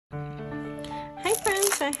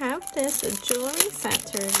friends, I have this jewelry set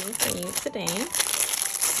to review for you today.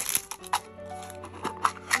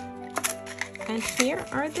 And here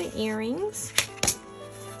are the earrings.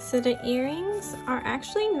 So the earrings are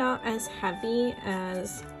actually not as heavy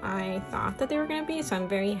as I thought that they were going to be, so I'm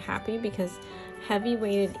very happy because heavy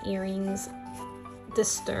weighted earrings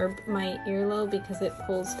disturb my earlobe because it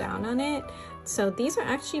pulls down on it. So these are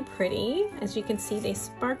actually pretty. As you can see, they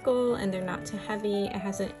sparkle and they're not too heavy. It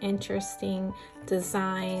has an interesting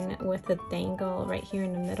design with a dangle right here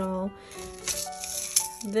in the middle.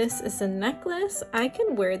 This is a necklace. I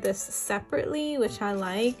can wear this separately, which I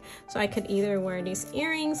like. So I could either wear these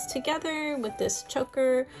earrings together with this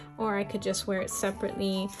choker, or I could just wear it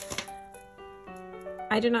separately.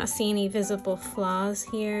 I do not see any visible flaws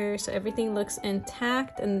here, so everything looks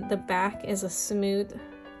intact and the back is a smooth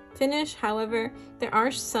finish. However, there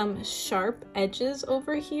are some sharp edges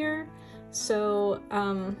over here, so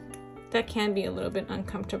that can be a little bit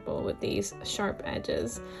uncomfortable with these sharp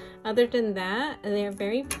edges. Other than that, they're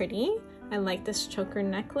very pretty. I like this choker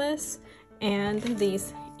necklace and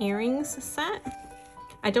these earrings set.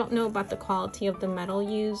 I don't know about the quality of the metal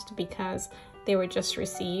used because they were just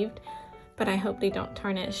received, but I hope they don't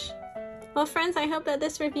tarnish. Well friends, I hope that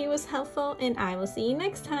this review was helpful and I will see you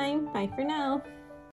next time. Bye for now.